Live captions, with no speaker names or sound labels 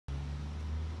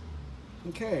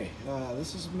Okay,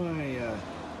 this is my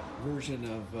version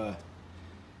of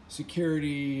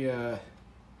security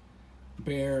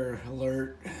bear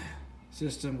alert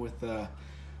system with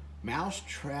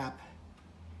mousetrap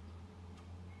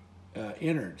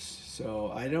innards.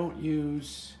 So I only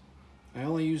use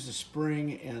the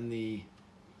spring and the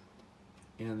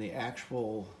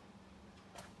actual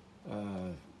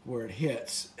where it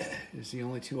hits is the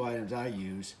only two items I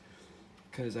use.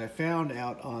 Because I found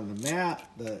out on the map,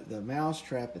 the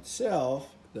mousetrap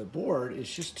itself, the board is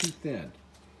just too thin.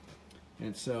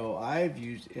 And so I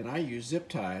use zip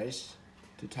ties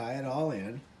to tie it all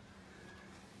in.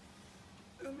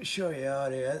 Let me show you how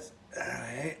it is. All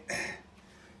right.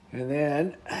 And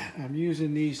then I'm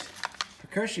using these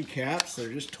percussion caps. They're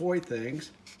just toy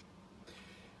things.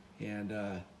 And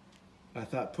I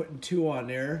thought putting two on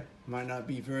there might not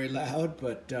be very loud,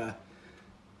 but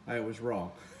I was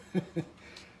wrong.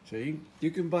 So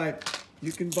you can buy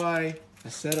a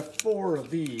set of 4 of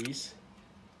these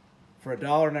for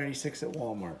 $1.96 at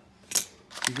Walmart.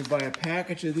 You can buy a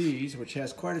package of these, which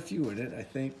has quite a few in it. I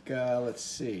think let's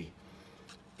see,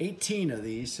 18 of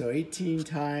these. So 18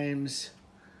 times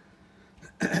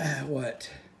what?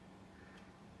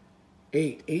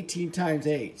 8. 18 times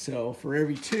 8. So for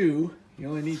every 2, you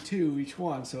only need 2 each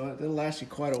one. So it'll last you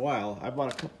quite a while. I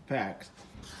bought a couple packs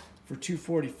for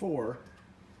 $2.44.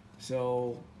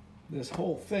 So this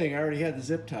whole thing, I already had the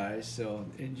zip ties, so,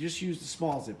 and just use the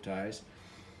small zip ties.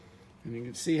 And you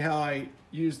can see how I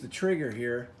use the trigger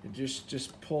here. It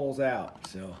just pulls out.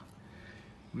 So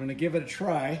I'm gonna give it a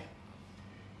try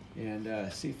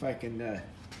and see if I can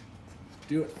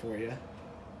do it for you.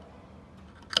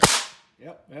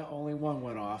 Yep, well, only one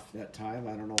went off that time.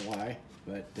 I don't know why,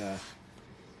 but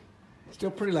still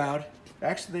pretty loud.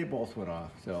 Actually, they both went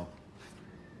off. So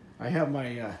I have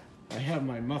my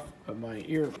my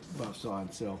ear muffs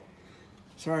on, so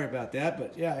sorry about that,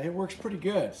 but yeah, it works pretty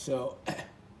good. So,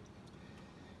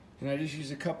 and I just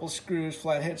use a couple screws,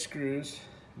 flathead screws,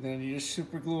 and then you just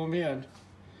super glue them in,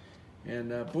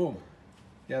 and boom.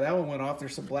 Yeah, that one went off.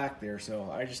 There's some black there,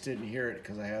 so I just didn't hear it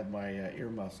because I had my ear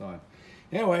muffs on.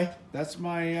 Anyway, that's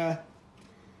my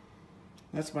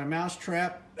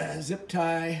mousetrap zip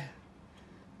tie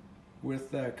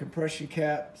with compression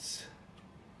caps.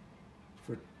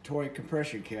 For toy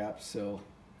compression caps, so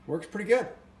works pretty good.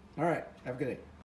 All right, have a good day.